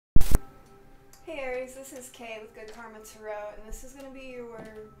Hey Aries, this is Kay with GoodKarmaTarot, and this is going to be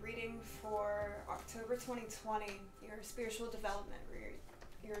your reading for October 2020, your spiritual development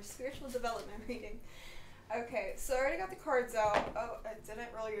reading. Okay, so I already got the cards out. Oh, I didn't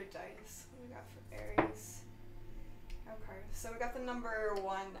roll your dice. What do we got for Aries? Okay, so we got the number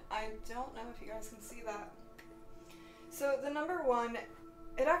 1. I don't know if you guys can see that. So the number 1,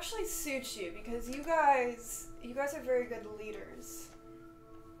 it actually suits you because you guys are very good leaders.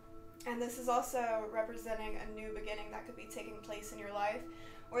 And this is also representing a new beginning that could be taking place in your life,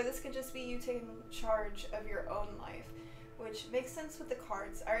 or this could just be you taking charge of your own life, which makes sense with the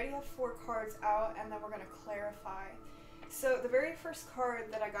cards. I already have 4 cards out, and then we're going to clarify. So the very first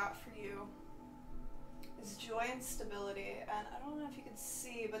card that I got for you is Joy and Stability, and I don't know if you can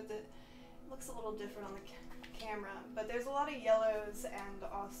see, but it looks a little different on the camera, but there's a lot of yellows and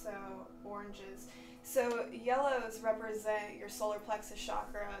also oranges. So yellows represent your solar plexus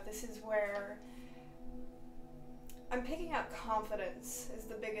chakra. This is where I'm picking out confidence is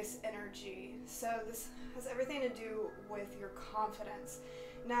the biggest energy. So this has everything to do with your confidence.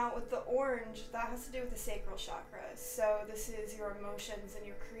 Now with the orange, that has to do with the sacral chakra. So this is your emotions and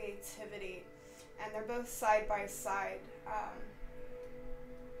your creativity. And they're both side by side.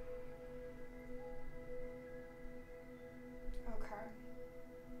 Okay.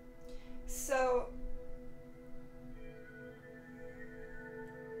 So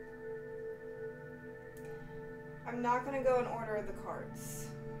I'm not going to go in order of the cards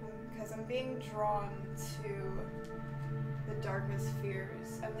because I'm being drawn to the darkest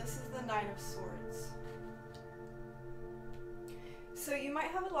fears, and this is the 9 of Swords. So you might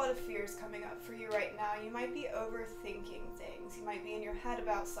have a lot of fears coming up for you right now. You might be overthinking things. You might be in your head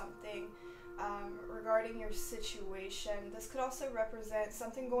about something regarding your situation. This could also represent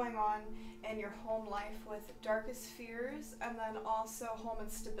something going on in your home life with darkest fears, and then also home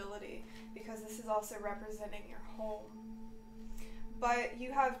instability, because this is also representing your home. But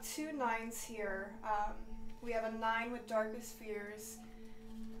you have 2 9s here. We have a 9 with darkest fears,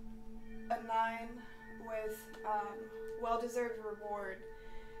 a 9 with well-deserved reward,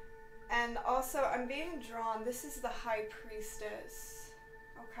 and also I'm being drawn, this is the High Priestess,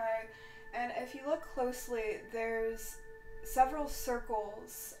 okay? And if you look closely, there's several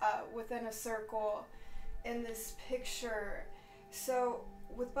circles within a circle in this picture. So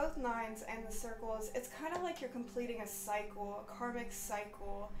with both 9s and the circles, it's kind of like you're completing a cycle, a karmic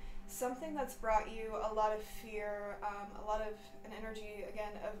cycle, something that's brought you a lot of fear, a lot of an energy,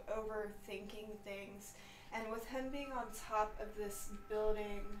 again, of overthinking things. And with him being on top of this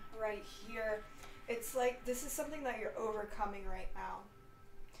building right here, it's like this is something that you're overcoming right now.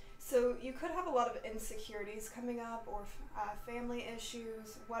 So you could have a lot of insecurities coming up, or family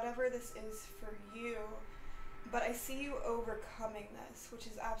issues, whatever this is for you. But I see you overcoming this, which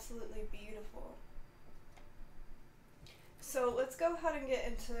is absolutely beautiful. So let's go ahead and get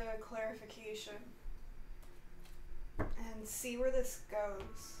into clarification and see where this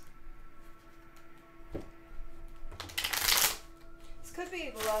goes. This could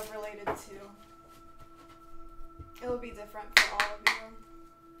be love related too. It'll be different for all of you.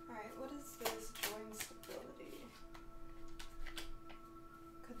 Alright, what is this? Joy and Stability.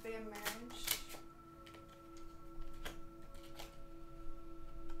 Could be a marriage.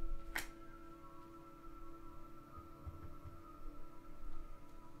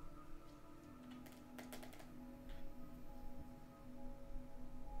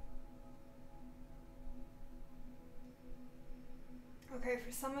 Okay,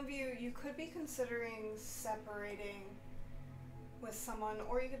 for some of you, you could be considering separating with someone,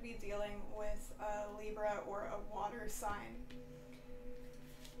 or you could be dealing with a Libra or a water sign.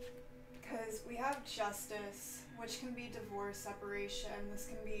 Because we have Justice, which can be divorce, separation. This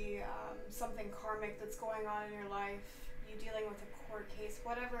can be something karmic that's going on in your life, you dealing with a court case,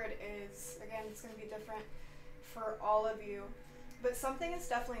 whatever it is. Again, it's going to be different for all of you. But something is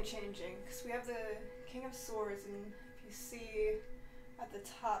definitely changing, because we have the King of Swords, and if you see at the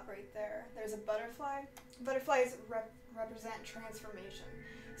top right there, there's a butterfly. Butterflies represent transformation.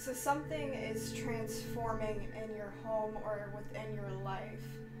 So something is transforming in your home or within your life.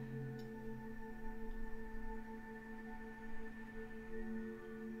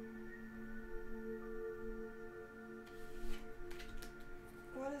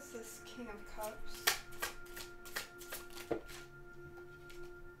 What is this King of Cups?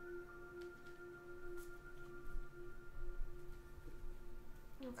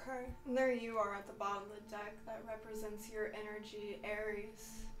 Okay, and there you are at the bottom of the deck. That represents your energy,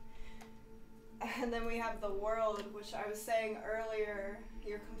 Aries. And then we have the World, which I was saying earlier,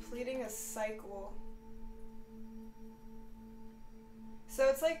 you're completing a cycle. So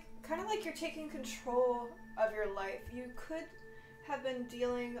it's like kind of like you're taking control of your life. You could have been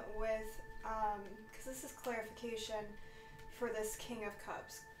dealing with, because this is clarification for this King of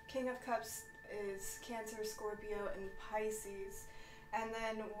Cups. King of Cups is Cancer, Scorpio, and Pisces. And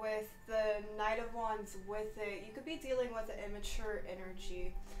then with the Knight of Wands with it, you could be dealing with an immature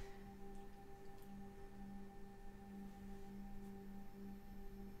energy.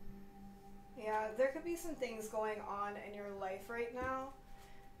 Yeah, there could be some things going on in your life right now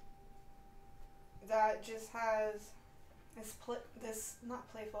that just has this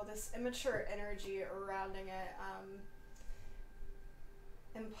not playful, this immature energy surrounding it,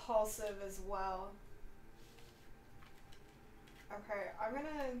 impulsive as well. Okay,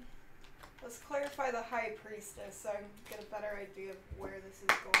 let's clarify the High Priestess so I can get a better idea of where this is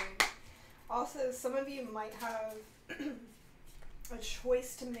going. Also, some of you might have a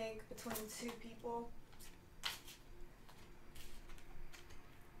choice to make between two people.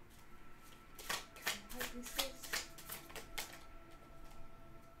 High Priestess.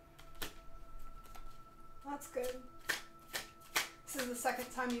 That's good. This is the second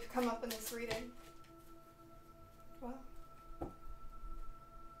time you've come up in this reading. Well.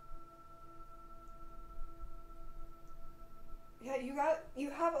 Yeah, you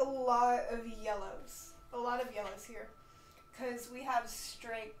have a lot of yellows. A lot of yellows here. Because we have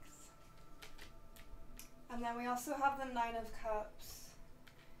strength. And then we also have the Nine of Cups.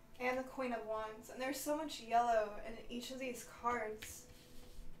 And the Queen of Wands. And there's so much yellow in each of these cards.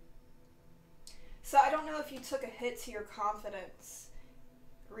 So I don't know if you took a hit to your confidence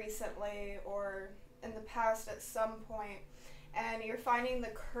recently or in the past at some point, and you're finding the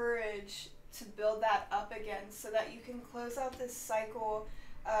courage to build that up again so that you can close out this cycle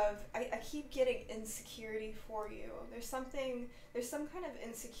of, I keep getting insecurity for you. There's some kind of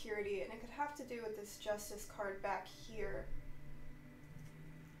insecurity, and it could have to do with this Justice card back here.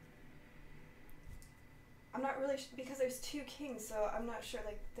 I'm not really, because there's two kings, so I'm not sure,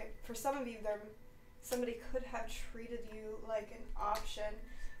 like, for some of you, somebody could have treated you like an option,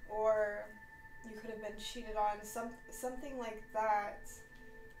 or you could have been cheated on, something like that.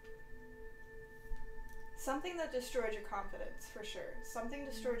 Something that destroyed your confidence, for sure. Something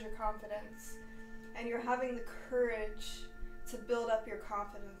destroyed your confidence, and you're having the courage to build up your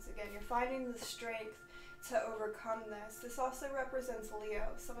confidence again. You're finding the strength to overcome this. This also represents Leo.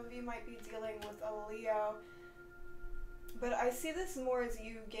 Some of you might be dealing with a Leo, but I see this more as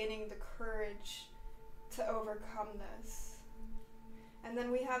you gaining the courage to overcome this. And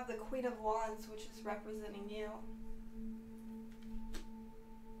then we have the Queen of Wands, which is representing you.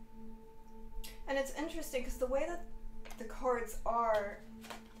 And it's interesting because the way that the cards are,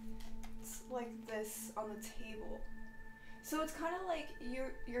 it's like this on the table. So it's kind of like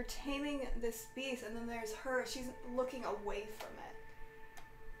you're taming this beast, and then there's her. She's looking away from it.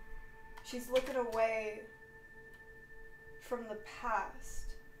 She's looking away from the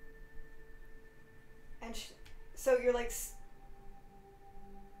past. And so you're like,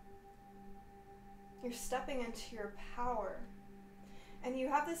 you're stepping into your power. And you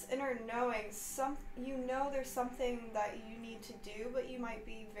have this inner knowing, you know there's something that you need to do, but you might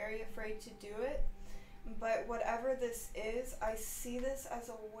be very afraid to do it. But whatever this is, I see this as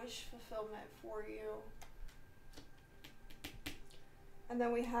a wish fulfillment for you. And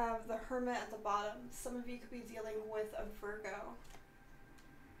then we have the Hermit at the bottom. Some of you could be dealing with a Virgo.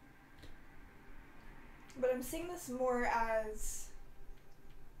 But I'm seeing this more as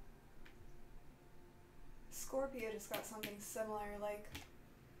Scorpio just got something similar, like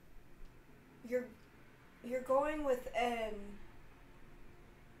you're going within,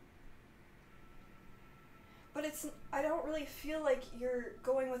 but I don't really feel like you're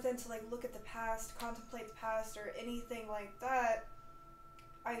going within to like look at the past, contemplate the past, or anything like that.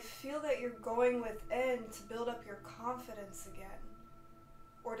 I feel that you're going within to build up your confidence again,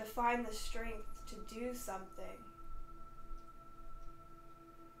 or to find the strength to do something.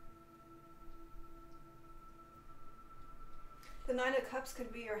 The Nine of Cups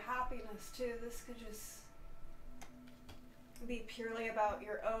could be your happiness too. This could just be purely about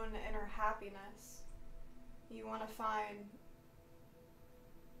your own inner happiness. You want to find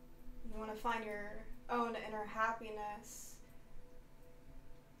your own inner happiness,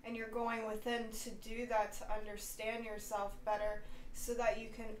 and you're going within to do that, to understand yourself better, so that you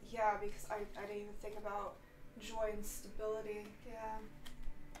can, yeah, because I didn't even think about joy and stability. Yeah.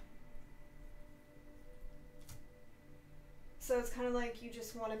 So it's kind of like you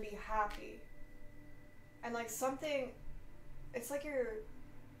just want to be happy. And like something, it's like your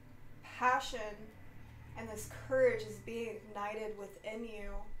passion and this courage is being ignited within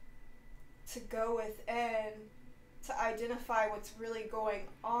you to go within to identify what's really going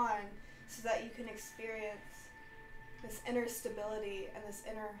on so that you can experience this inner stability and this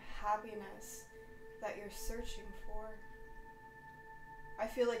inner happiness that you're searching for. I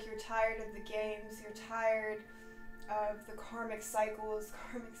feel like you're tired of the games, you're tired of the karmic cycles,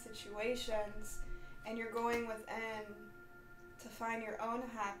 karmic situations, and you're going within to find your own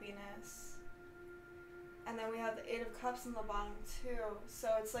happiness. And then we have the Eight of Cups on the bottom too. So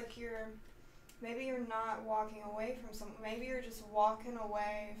it's like maybe you're not walking away from something. Maybe you're just walking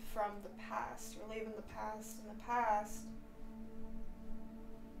away from the past. You're leaving the past in the past.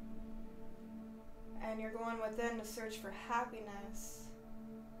 And you're going within to search for happiness.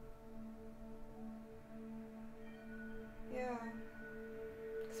 Yeah.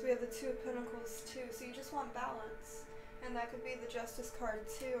 Because we have the Two of Pentacles too. So you just want balance. And that could be the Justice card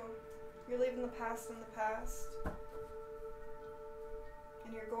too. You're leaving the past in the past.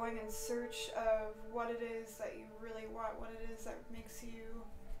 And you're going in search of what it is that you really want, what it is that makes you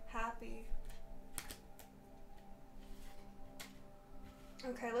happy.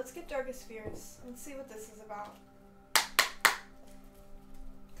 Okay, let's get Darkest Fears. Let's see what this is about.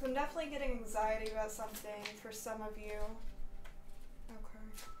 I'm definitely getting anxiety about something for some of you. Okay.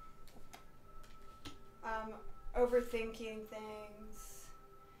 Overthinking things.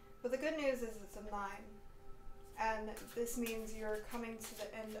 But the good news is it's a 9. And this means you're coming to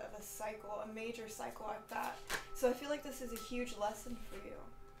the end of a cycle, a major cycle at that. So I feel like this is a huge lesson for you.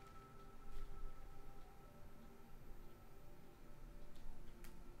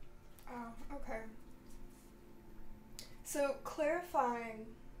 Oh, okay. So clarifying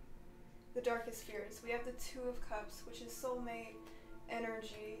the Darkest Fears, we have the Two of Cups, which is soulmate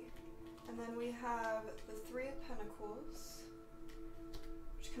energy. And then we have the Three of Pentacles,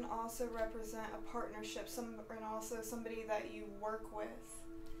 which can also represent a partnership, and also somebody that you work with.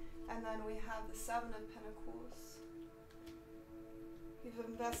 And then we have the Seven of Pentacles. You've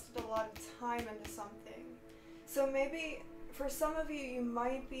invested a lot of time into something. So maybe for some of you,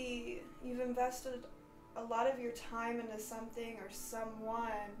 you've invested a lot of your time into something or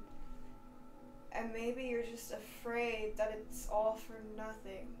someone, and maybe you're just afraid that it's all for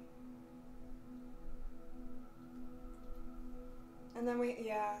nothing. And then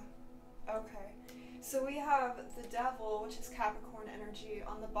okay. So we have the Devil, which is Capricorn energy,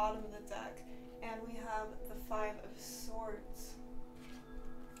 on the bottom of the deck. And we have the Five of Swords.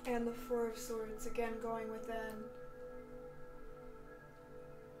 And the Four of Swords, again, going within.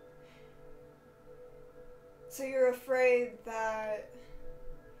 So you're afraid that,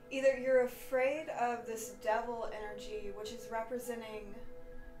 either you're afraid of this Devil energy, which is representing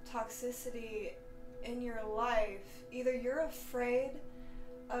toxicity in your life. Either you're afraid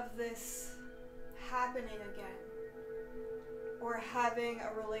of this happening again, or having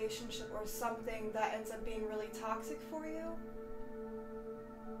a relationship or something that ends up being really toxic for you,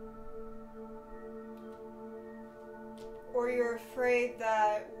 or you're afraid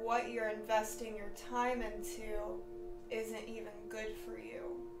that what you're investing your time into isn't even good for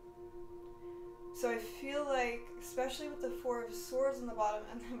you. So I feel like, especially with the Four of Swords on the bottom,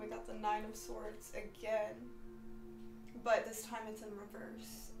 and then we got the Nine of Swords again, but this time it's in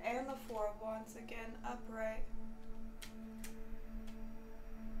reverse, and the Four of Wands again upright.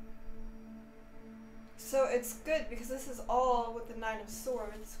 So it's good because this is all with the Nine of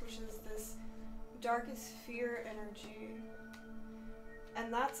Swords, which is this Darkest Fear energy,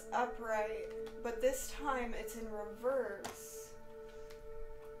 and that's upright, but this time it's in reverse.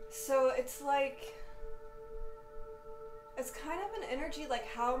 So it's like, it's kind of an energy like,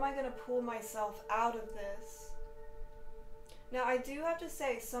 how am I going to pull myself out of this? Now I do have to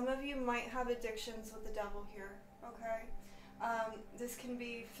say, some of you might have addictions with the Devil here, okay? This can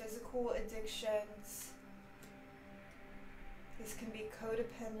be physical addictions, this can be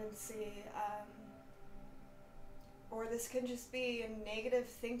codependency, or this can just be a negative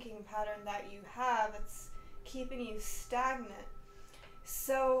thinking pattern that you have that's keeping you stagnant.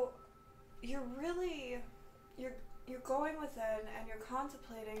 So you're going within and you're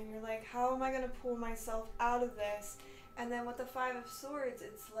contemplating and you're like, how am I going to pull myself out of this? And then with the Five of Swords,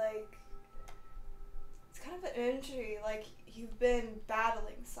 it's like, it's kind of an energy like you've been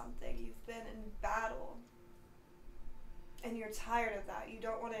battling something, you've been in battle, and you're tired of that. You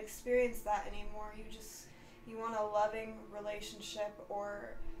don't want to experience that anymore. You want a loving relationship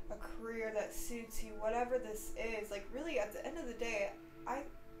or a career that suits you, whatever this is. Like, really, at the end of the day,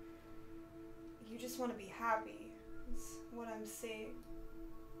 you just want to be happy, is what I'm seeing.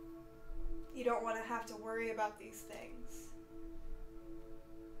 You don't want to have to worry about these things.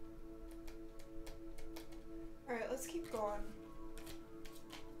 Alright, let's keep going.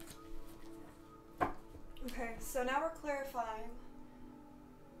 Okay, so now we're clarifying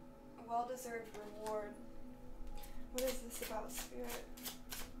a well-deserved reward. What is this about, Spirit?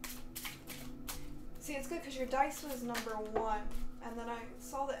 See, it's good because your dice was number 1, and then I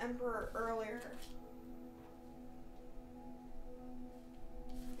saw the Emperor earlier.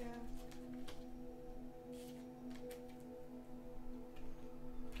 Yeah.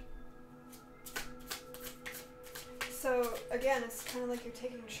 So, again, it's kind of like you're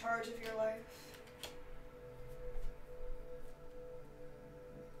taking charge of your life.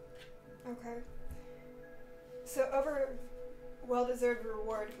 Okay. So, over well-deserved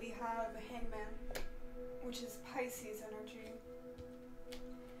reward, we have a Hangman, which is Pisces energy.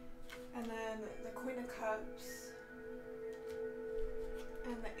 And then the Queen of Cups.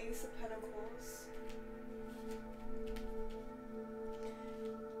 And the Ace of Pentacles.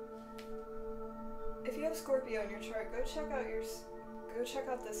 If you have Scorpio in your chart, go check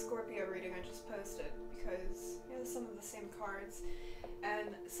out this Scorpio reading I just posted, because it has some of the same cards.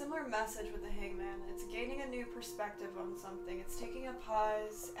 And similar message with the Hangman. It's gaining a new perspective on something. It's taking a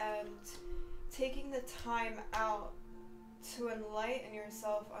pause and taking the time out to enlighten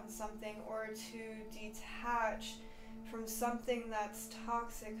yourself on something, or to detach from something that's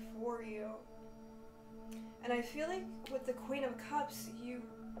toxic for you. And I feel like with the Queen of Cups, you're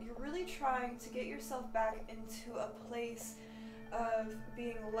really trying to get yourself back into a place of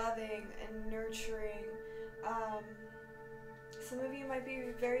being loving and nurturing. Some of you might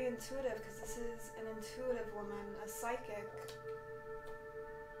be very intuitive, because this is an intuitive woman, a psychic.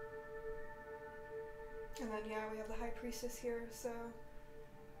 And then, yeah, we have the High Priestess here, so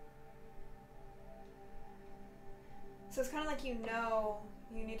it's kind of like you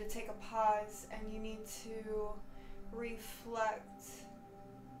need to take a pause, and you need to reflect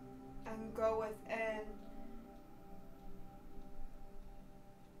and go within.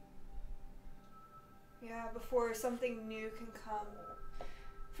 Yeah, before something new can come.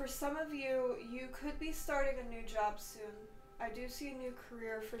 For some of you, you could be starting a new job soon. I do see a new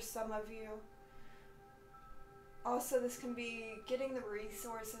career for some of you. Also, this can be getting the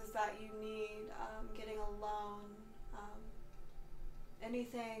resources that you need, getting a loan,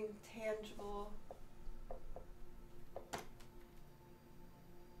 anything tangible.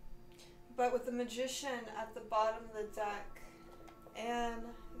 But with the Magician at the bottom of the deck and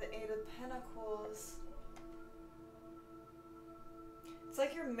the Eight of Pentacles, it's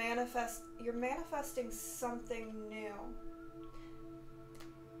like you're manifesting something new.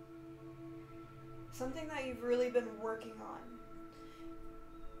 Something that you've really been working on.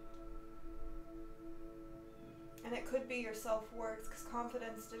 And it could be your self-worth, because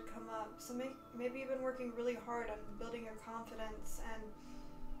confidence did come up. So maybe you've been working really hard on building your confidence and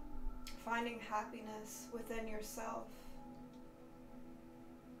finding happiness within yourself.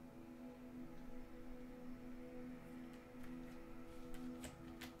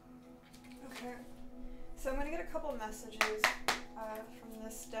 Okay, so I'm going to get a couple messages from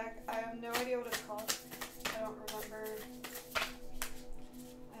this deck. I have no idea what it's called. I don't remember.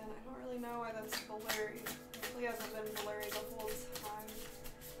 And I don't really know why that's blurry. Hopefully it hasn't been blurry the whole time.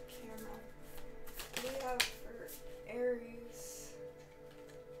 Camera. What do we have for Aries?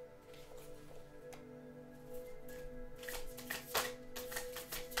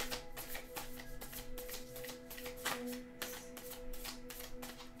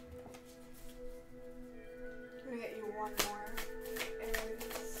 I'm gonna get you one more.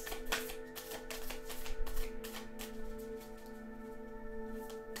 Aries.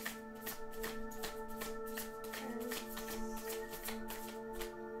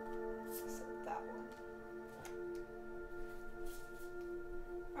 So that one.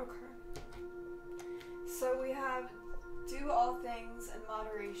 Okay. So we have do all things in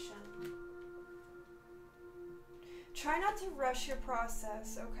moderation. Try not to rush your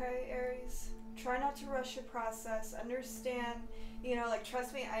process, okay, Aries? Try not to rush your process. Understand, like,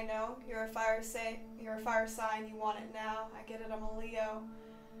 trust me, I know you're a fire sign, you want it now. I get it, I'm a Leo.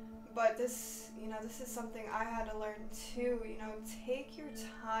 But this is something I had to learn too. Take your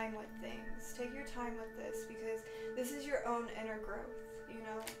time with things. Take your time with this, because this is your own inner growth,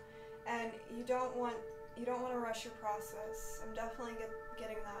 and you don't want to rush your process. I'm definitely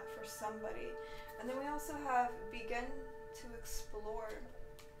getting that for somebody. And then we also have begin to explore.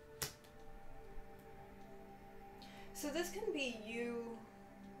 So this can be you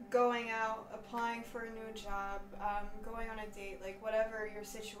going out, applying for a new job, going on a date, like whatever your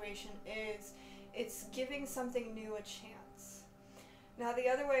situation is, it's giving something new a chance. Now the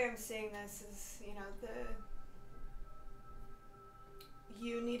other way I'm seeing this is,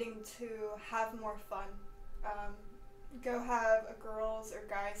 you needing to have more fun. Go have a girls' or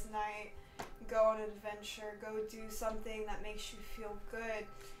guys' night. go on an adventure, go do something that makes you feel good,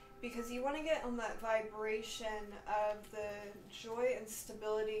 because you want to get on that vibration of the joy and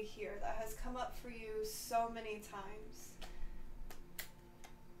stability here that has come up for you so many times.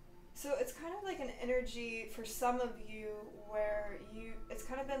 So it's kind of like an energy for some of you where it's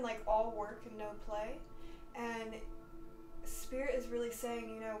kind of been like all work and no play, and Spirit is really saying,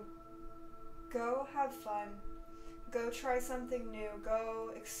 you know, go have fun, go try something new,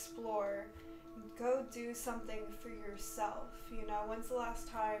 go explore, go do something for yourself. You know, when's the last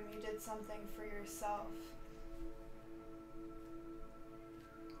time you did something for yourself?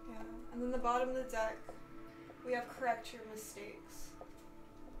 Yeah. And then the bottom of the deck, we have correct your mistakes.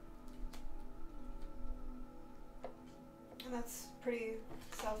 And that's pretty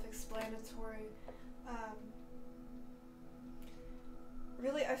self-explanatory.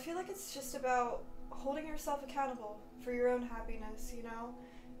 Really, I feel like it's just about holding yourself accountable for your own happiness, you know?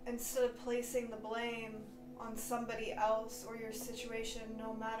 Instead of placing the blame on somebody else or your situation,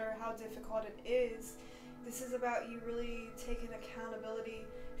 no matter how difficult it is, this is about you really taking accountability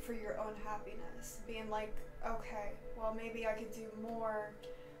for your own happiness. Being like, okay, well, maybe I could do more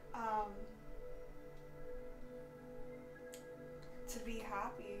to be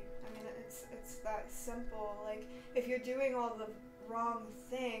happy. I mean, it's that simple. Like, if you're doing all the wrong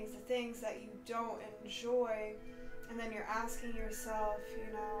things, the things that you don't enjoy, and then you're asking yourself,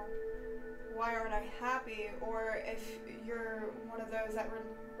 you know, why aren't I happy? Or if you're one of those that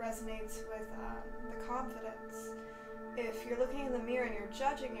resonates with the confidence, if you're looking in the mirror and you're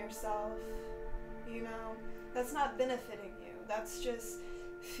judging yourself, you know, that's not benefiting you. That's just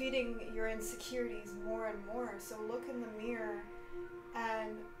feeding your insecurities more and more. So look in the mirror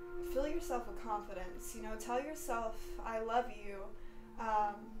and fill yourself with confidence. You know, tell yourself, I love you.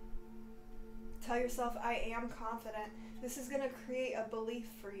 Tell yourself, I am confident. This is going to create a belief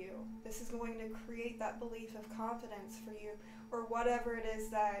for you. This is going to create that belief of confidence for you, or whatever it is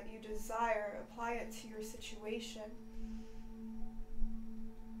that you desire. Apply it to your situation.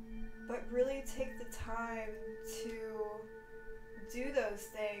 But really take the time to do those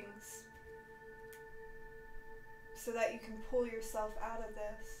things so that you can pull yourself out of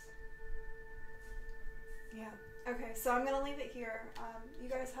this. Yeah. Okay, so I'm going to leave it here. You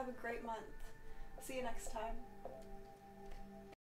guys have a great month. See you next time.